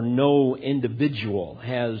 Moreover, no individual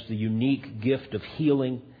has the unique gift of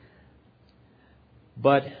healing.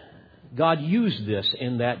 But God used this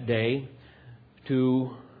in that day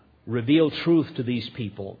to reveal truth to these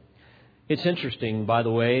people. It's interesting, by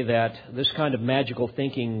the way, that this kind of magical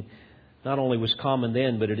thinking not only was common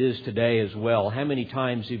then, but it is today as well. How many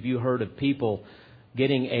times have you heard of people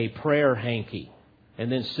getting a prayer hanky and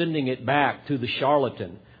then sending it back to the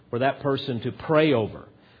charlatan for that person to pray over?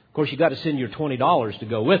 Of course, you've got to send your $20 to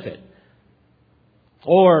go with it.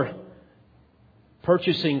 Or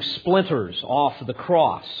purchasing splinters off the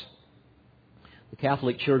cross. The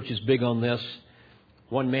Catholic Church is big on this.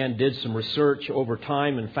 One man did some research over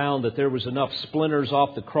time and found that there was enough splinters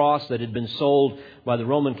off the cross that had been sold by the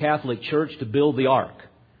Roman Catholic Church to build the ark.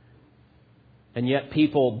 And yet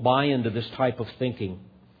people buy into this type of thinking.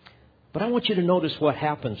 But I want you to notice what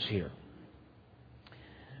happens here.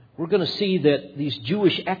 We're going to see that these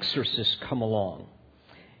Jewish exorcists come along.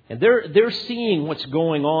 And they're seeing what's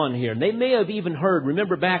going on here. And they may have even heard,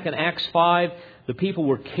 remember back in Acts 5, the people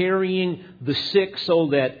were carrying the sick so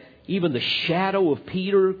that even the shadow of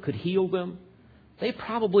Peter could heal them. They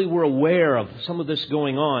probably were aware of some of this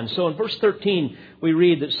going on. So in verse 13, we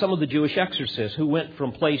read that some of the Jewish exorcists who went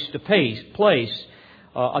from place to place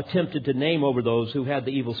attempted to name over those who had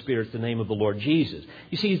the evil spirits the name of the Lord Jesus.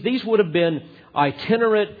 You see, these would have been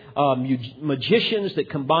itinerant magicians that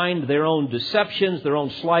combined their own deceptions, their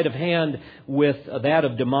own sleight of hand with that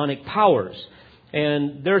of demonic powers.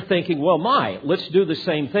 And they're thinking, well, let's do the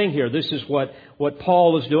same thing here. This is what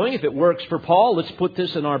Paul is doing. If it works for Paul, let's put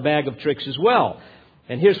this in our bag of tricks as well.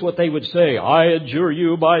 And here's what they would say. I adjure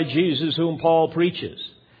you by Jesus whom Paul preaches.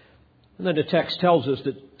 And then the text tells us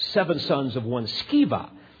that 7 sons of one Sceva,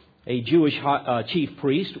 a Jewish chief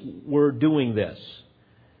priest, were doing this.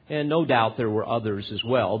 And no doubt there were others as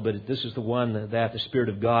well, but this is the one that the Spirit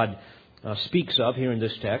of God speaks of here in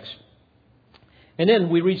this text. And then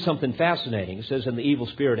we read something fascinating. It says, and the evil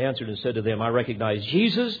spirit answered and said to them, I recognize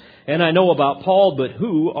Jesus, and I know about Paul, but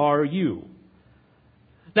who are you?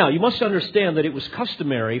 Now, you must understand that it was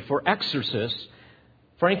customary for exorcists,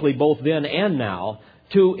 frankly, both then and now,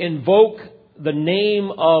 to invoke the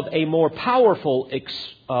name of a more powerful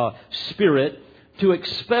spirit to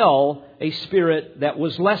expel a spirit that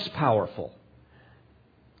was less powerful.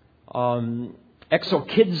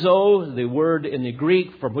 Exorkizo, the word in the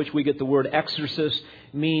Greek from which we get the word exorcist,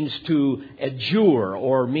 means to adjure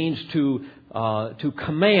or means to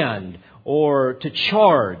command or to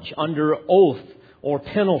charge under oath or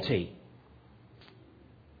penalty.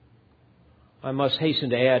 I must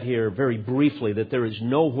hasten to add here very briefly that there is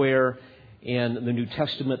nowhere in the New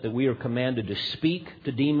Testament that we are commanded to speak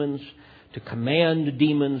to demons, to command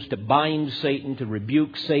demons, to bind Satan, to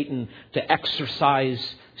rebuke Satan, to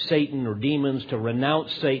exorcise Satan or demons, to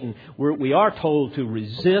renounce Satan. We are told to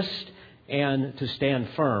resist and to stand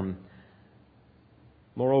firm.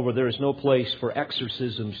 Moreover, there is no place for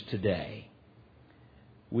exorcisms today.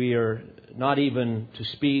 We are not even to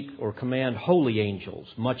speak or command holy angels,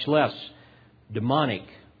 much less demonic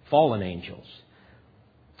fallen angels.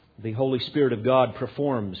 The Holy Spirit of God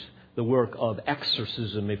performs the work of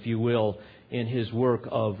exorcism, if you will, in His work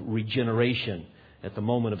of regeneration at the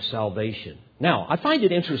moment of salvation. Now, I find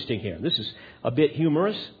it interesting here. This is a bit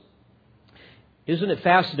humorous. Isn't it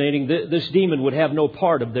fascinating? This demon would have no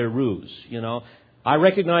part of their ruse. You know, I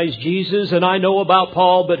recognize Jesus and I know about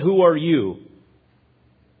Paul, but who are you?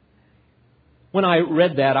 When I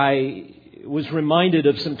read that, I was reminded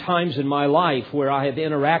of some times in my life where I have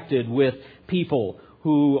interacted with people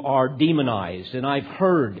who are demonized. And I've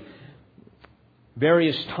heard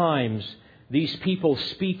various times these people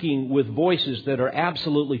speaking with voices that are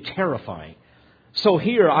absolutely terrifying. So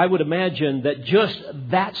here I would imagine that just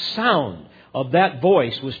that sound of that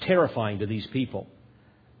voice was terrifying to these people.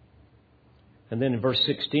 And then in verse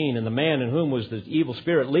 16, and the man in whom was the evil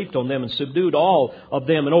spirit leaped on them and subdued all of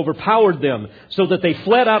them and overpowered them so that they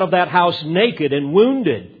fled out of that house naked and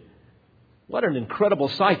wounded. What an incredible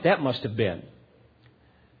sight that must have been.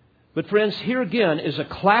 But friends, here again is a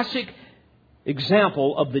classic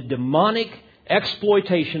example of the demonic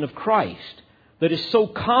exploitation of Christ that is so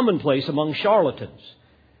commonplace among charlatans.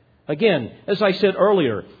 Again, as I said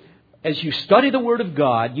earlier, as you study the Word of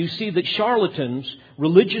God, you see that charlatans,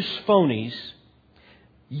 religious phonies,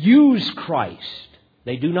 use Christ.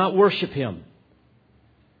 They do not worship Him.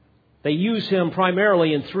 They use Him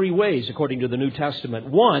primarily in three ways, according to the New Testament.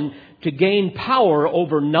 One, to gain power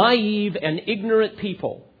over naive and ignorant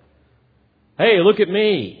people. Hey, look at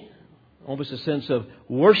me. Almost a sense of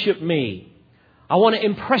worship me. I want to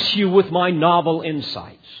impress you with my novel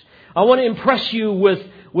insights. I want to impress you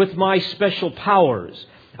with my special powers.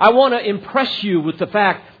 I want to impress you with the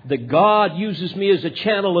fact that God uses me as a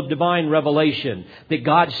channel of divine revelation, that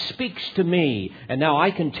God speaks to me, and now I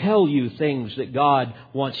can tell you things that God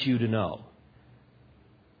wants you to know.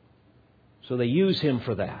 So they use Him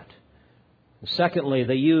for that. And secondly,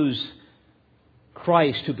 they use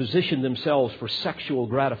Christ to position themselves for sexual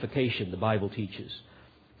gratification, the Bible teaches,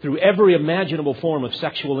 through every imaginable form of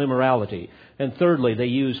sexual immorality. And thirdly, they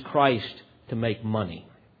use Christ to make money.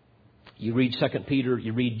 You read 2 Peter,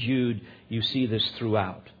 you read Jude, you see this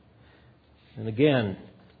throughout. And again,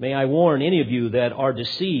 may I warn any of you that are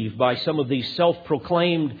deceived by some of these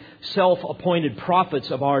self-proclaimed, self-appointed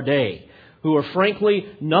prophets of our day, who are frankly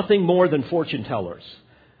nothing more than fortune tellers,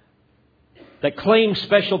 that claim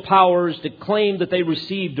special powers, that claim that they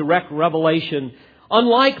receive direct revelation,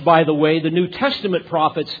 unlike, by the way, the New Testament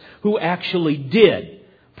prophets who actually did,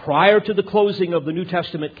 prior to the closing of the New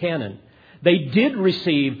Testament canon. They did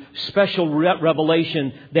receive special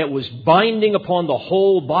revelation that was binding upon the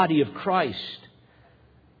whole body of Christ.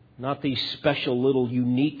 Not these special little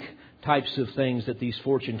unique types of things that these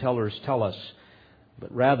fortune tellers tell us,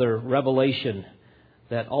 but rather revelation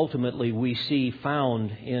that ultimately we see found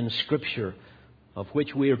in Scripture, of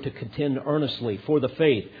which we are to contend earnestly for the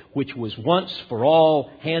faith which was once for all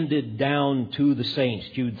handed down to the saints,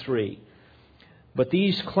 Jude 3. But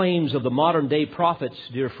these claims of the modern day prophets,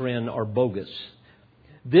 dear friend, are bogus.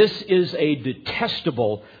 This is a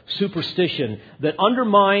detestable superstition that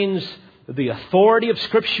undermines the authority of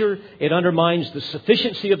Scripture. It undermines the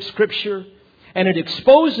sufficiency of Scripture. And it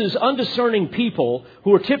exposes undiscerning people,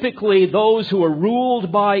 who are typically those who are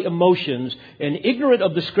ruled by emotions and ignorant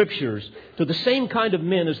of the Scriptures, to the same kind of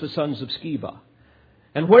men as the sons of Sceva.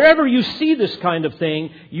 And wherever you see this kind of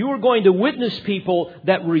thing, you are going to witness people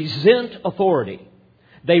that resent authority.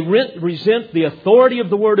 They resent the authority of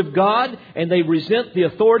the Word of God, and they resent the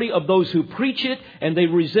authority of those who preach it, and they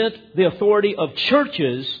resent the authority of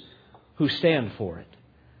churches who stand for it.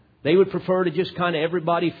 They would prefer to just kind of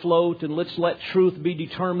everybody float and let's let truth be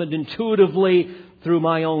determined intuitively through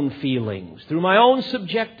my own feelings, through my own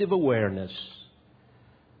subjective awareness.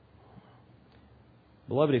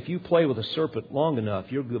 Beloved, if you play with a serpent long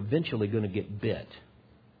enough, you're eventually going to get bit.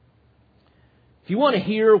 If you want to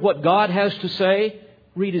hear what God has to say,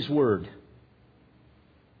 read His Word.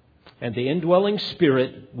 And the indwelling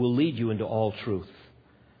Spirit will lead you into all truth.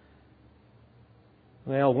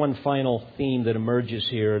 Well, one final theme that emerges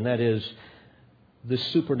here, and that is the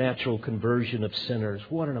supernatural conversion of sinners.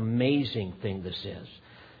 What an amazing thing this is.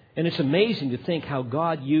 And it's amazing to think how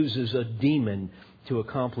God uses a demon to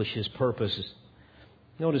accomplish His purposes.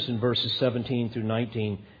 Notice in verses 17 through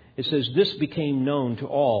 19, it says, "This became known to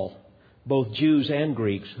all, both Jews and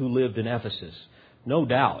Greeks, who lived in Ephesus." No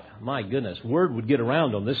doubt, my goodness, word would get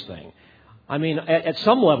around on this thing. I mean, at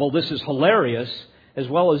some level, this is hilarious as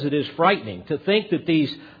well as it is frightening to think that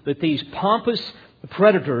these pompous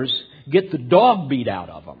predators get the dog beat out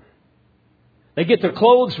of them. They get their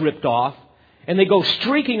clothes ripped off, and they go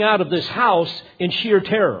streaking out of this house in sheer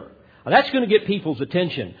terror. Now, that's going to get people's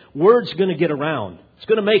attention. Word's going to get around. It's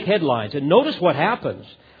going to make headlines. And notice what happens.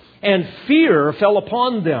 "And fear fell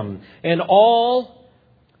upon them, and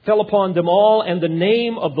the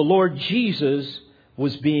name of the Lord Jesus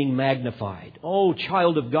was being magnified." Oh,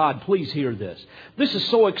 child of God, please hear this. This is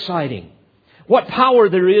so exciting. What power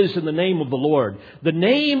there is in the name of the Lord. The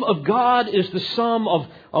name of God is the sum of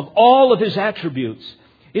all of His attributes.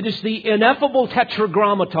 It is the ineffable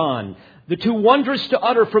tetragrammaton, the too wondrous to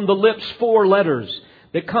utter from the lips 4 letters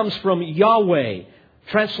that comes from Yahweh,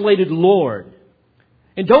 translated Lord.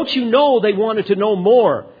 And don't you know they wanted to know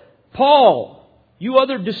more? Paul, you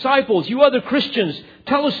other disciples, you other Christians,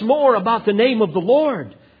 tell us more about the name of the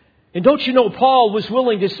Lord. And don't you know Paul was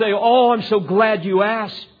willing to say, "Oh, I'm so glad you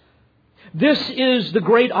asked. This is the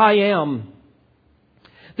great I am.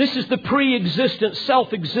 This is the pre-existent,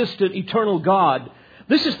 self-existent, eternal God.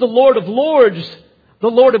 This is the Lord of lords,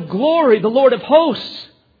 the Lord of glory, the Lord of hosts.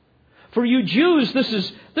 For you Jews, this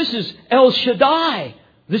is El Shaddai.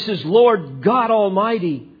 This is Lord God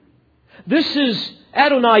Almighty. This is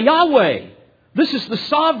Adonai Yahweh. This is the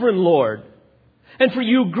sovereign Lord. And for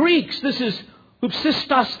you Greeks, this is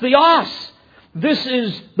Upsistas Theos. This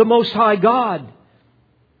is the Most High God.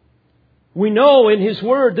 We know in His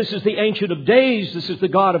Word, this is the Ancient of Days. This is the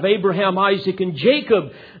God of Abraham, Isaac, and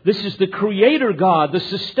Jacob. This is the Creator God, the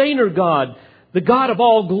Sustainer God, the God of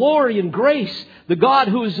all glory and grace, the God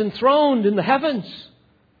who is enthroned in the heavens.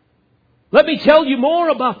 Let me tell you more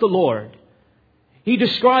about the Lord. He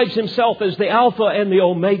describes Himself as the Alpha and the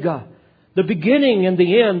Omega, the beginning and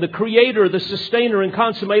the end, the Creator, the Sustainer and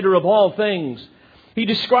Consummator of all things. He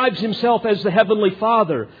describes Himself as the Heavenly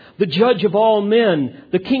Father, the Judge of all men,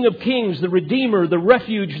 the King of kings, the Redeemer, the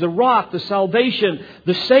Refuge, the Rock, the Salvation,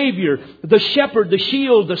 the Savior, the Shepherd, the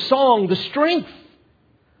Shield, the Song, the Strength.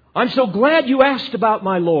 I'm so glad you asked about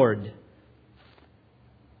my Lord.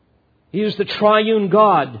 He is the triune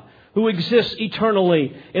God who exists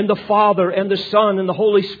eternally in the Father and the Son and the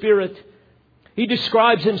Holy Spirit. He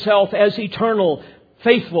describes Himself as eternal,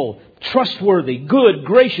 faithful, trustworthy, good,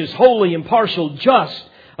 gracious, holy, impartial, just,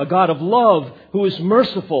 a God of love who is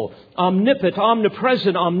merciful, omnipotent,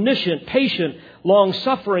 omnipresent, omniscient, patient,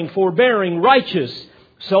 long-suffering, forbearing, righteous,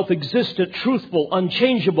 self-existent, truthful,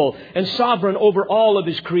 unchangeable, and sovereign over all of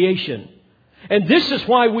His creation. And this is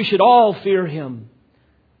why we should all fear Him.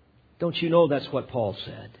 Don't you know that's what Paul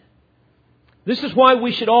said? This is why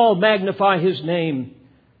we should all magnify His name.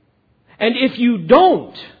 And if you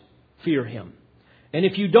don't fear Him, and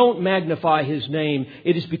if you don't magnify His name,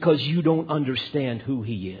 it is because you don't understand who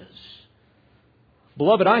He is.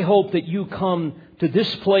 Beloved, I hope that you come to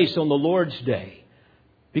this place on the Lord's Day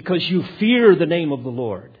because you fear the name of the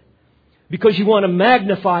Lord, because you want to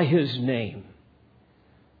magnify His name.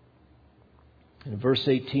 In verse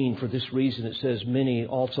 18, for this reason it says, many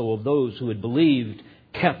also of those who had believed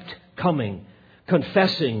kept coming,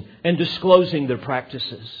 confessing and disclosing their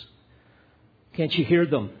practices. Can't you hear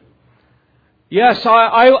them? Yes,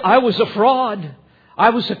 I was a fraud.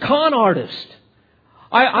 I was a con artist.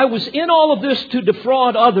 I was in all of this to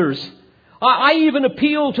defraud others. I even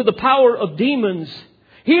appeal to the power of demons.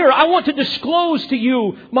 Here, I want to disclose to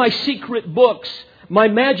you my secret books, my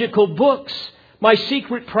magical books, my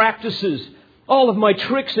secret practices, all of my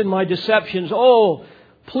tricks and my deceptions. Oh,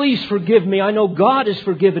 please forgive me. I know God has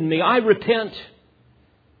forgiven me. I repent.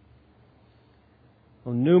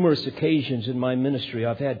 On numerous occasions in my ministry,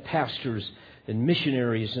 I've had pastors and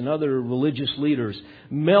missionaries and other religious leaders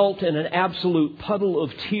melt in an absolute puddle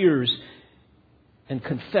of tears and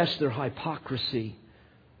confess their hypocrisy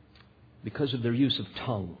because of their use of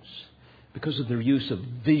tongues, because of their use of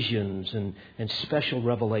visions and special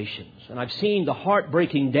revelations. And I've seen the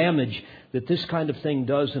heartbreaking damage that this kind of thing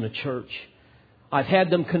does in a church. I've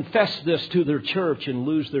had them confess this to their church and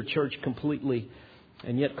lose their church completely,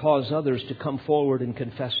 and yet cause others to come forward and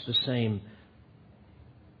confess the same.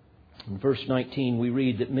 In verse 19, we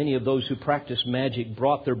read that many of those who practiced magic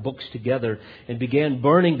brought their books together and began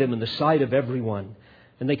burning them in the sight of everyone.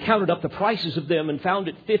 And they counted up the prices of them and found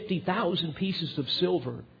it 50,000 pieces of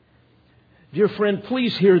silver. Dear friend,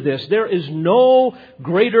 please hear this. There is no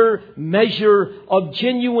greater measure of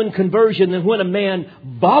genuine conversion than when a man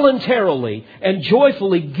voluntarily and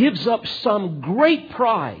joyfully gives up some great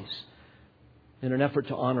prize in an effort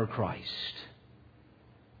to honor Christ.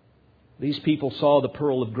 These people saw the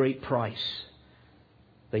pearl of great price.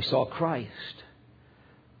 They saw Christ.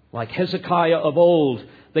 Like Hezekiah of old,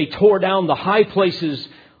 they tore down the high places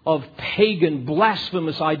of pagan,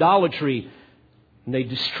 blasphemous idolatry, and they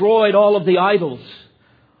destroyed all of the idols.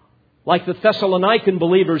 Like the Thessalonican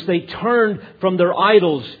believers, they turned from their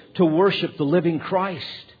idols to worship the living Christ.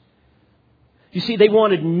 You see, they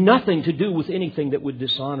wanted nothing to do with anything that would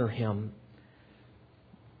dishonor Him.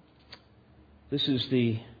 This is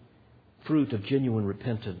the fruit of genuine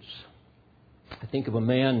repentance. I think of a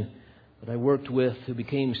man that I worked with who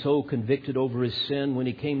became so convicted over his sin when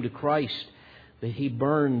he came to Christ that he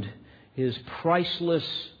burned his priceless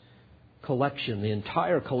collection, the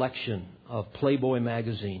entire collection of Playboy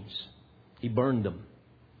magazines. He burned them.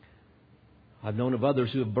 I've known of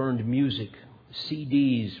others who have burned music,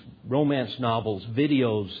 CDs, romance novels,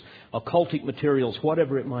 videos, occultic materials,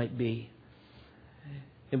 whatever it might be.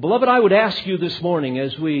 And beloved, I would ask you this morning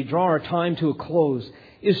as we draw our time to a close,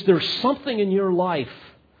 is there something in your life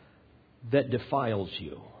that defiles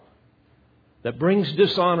you, that brings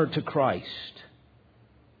dishonor to Christ?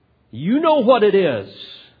 You know what it is.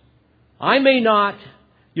 I may not,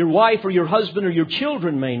 your wife or your husband or your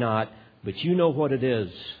children may not, but you know what it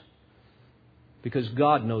is, because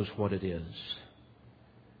God knows what it is.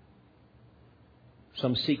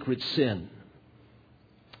 some secret sin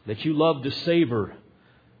that you love to savor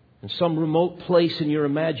in some remote place in your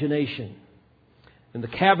imagination, in the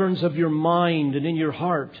caverns of your mind and in your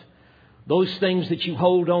heart, those things that you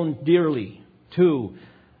hold on dearly to,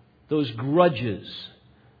 those grudges,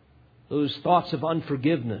 those thoughts of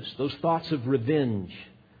unforgiveness, those thoughts of revenge,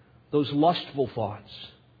 those lustful thoughts,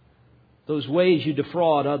 those ways you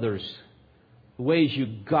defraud others, the ways you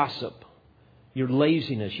gossip, your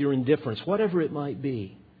laziness, your indifference, whatever it might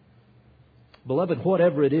be. Beloved,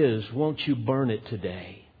 whatever it is, won't you burn it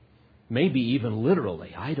today? Maybe even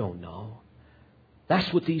literally, I don't know.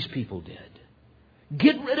 That's what these people did.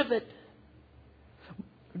 Get rid of it.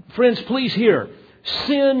 Friends, please hear.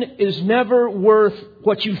 Sin is never worth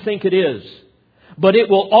what you think it is, but it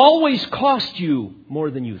will always cost you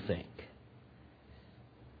more than you think.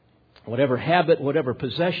 Whatever habit, whatever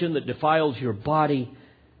possession that defiles your body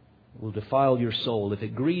will defile your soul. If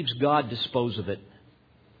it grieves God, dispose of it.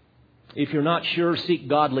 If you're not sure, seek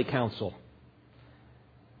godly counsel.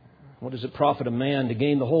 What does it profit a man to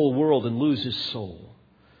gain the whole world and lose his soul?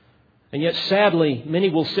 And yet, sadly, many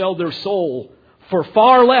will sell their soul for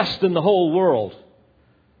far less than the whole world.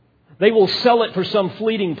 They will sell it for some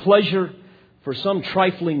fleeting pleasure, for some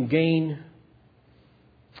trifling gain.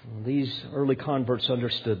 These early converts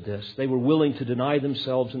understood this. They were willing to deny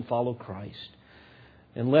themselves and follow Christ.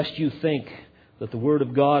 And lest you think that the Word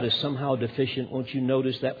of God is somehow deficient, won't you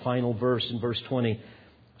notice that final verse in verse 20?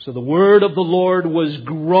 So the word of the Lord was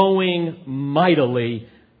growing mightily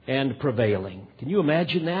and prevailing. Can you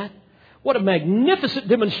imagine that? What a magnificent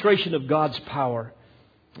demonstration of God's power.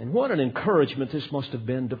 And what an encouragement this must have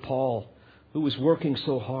been to Paul, who was working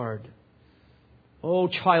so hard. Oh,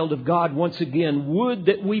 child of God, once again, would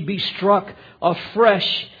that we be struck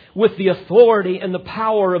afresh with the authority and the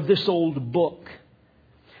power of this old book.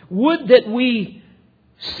 Would that we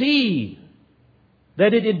see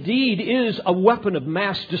that it indeed is a weapon of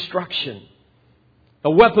mass destruction, a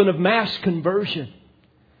weapon of mass conversion.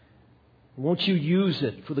 Won't you use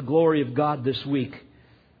it for the glory of God this week?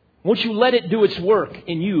 Won't you let it do its work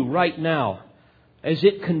in you right now as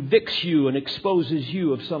it convicts you and exposes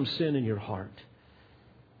you of some sin in your heart?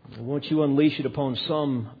 Won't you unleash it upon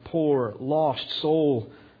some poor, lost soul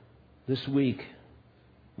this week?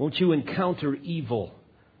 Won't you encounter evil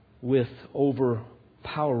with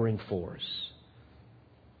overpowering force?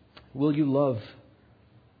 Will you love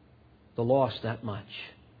the lost that much?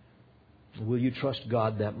 Will you trust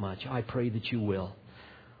God that much? I pray that you will.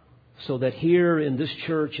 So that here in this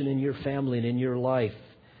church and in your family and in your life,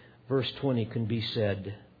 verse 20 can be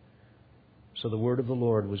said, so the word of the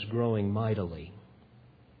Lord was growing mightily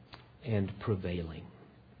and prevailing.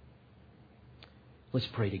 Let's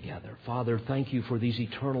pray together. Father, thank you for these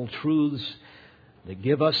eternal truths that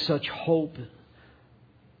give us such hope,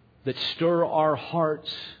 that stir our hearts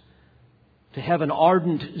to have an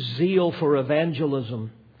ardent zeal for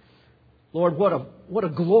evangelism. Lord, what a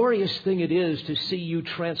glorious thing it is to see you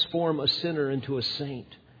transform a sinner into a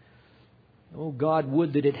saint. Oh God,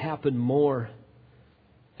 would that it happen more.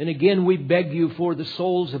 And again, we beg you for the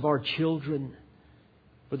souls of our children,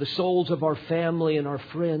 for the souls of our family and our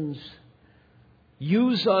friends.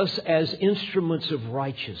 Use us as instruments of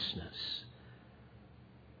righteousness.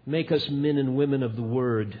 Make us men and women of the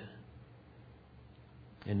Word.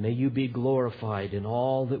 And may you be glorified in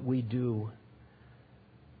all that we do.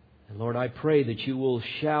 And Lord, I pray that you will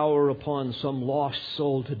shower upon some lost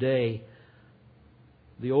soul today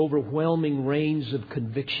the overwhelming rains of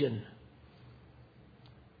conviction,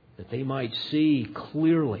 that they might see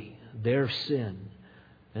clearly their sin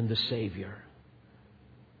and the Savior.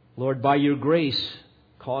 Lord, by your grace,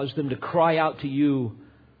 cause them to cry out to you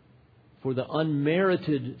for the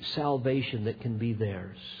unmerited salvation that can be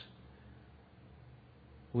theirs.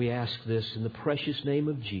 We ask this in the precious name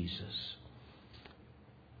of Jesus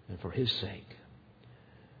and for His sake.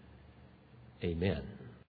 Amen.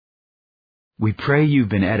 We pray you've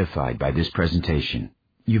been edified by this presentation.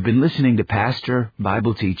 You've been listening to Pastor,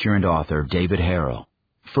 Bible teacher, and author David Harrell.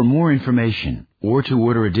 For more information or to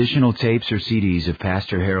order additional tapes or CDs of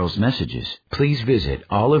Pastor Harrell's messages, please visit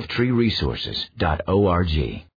olivetreeresources.org.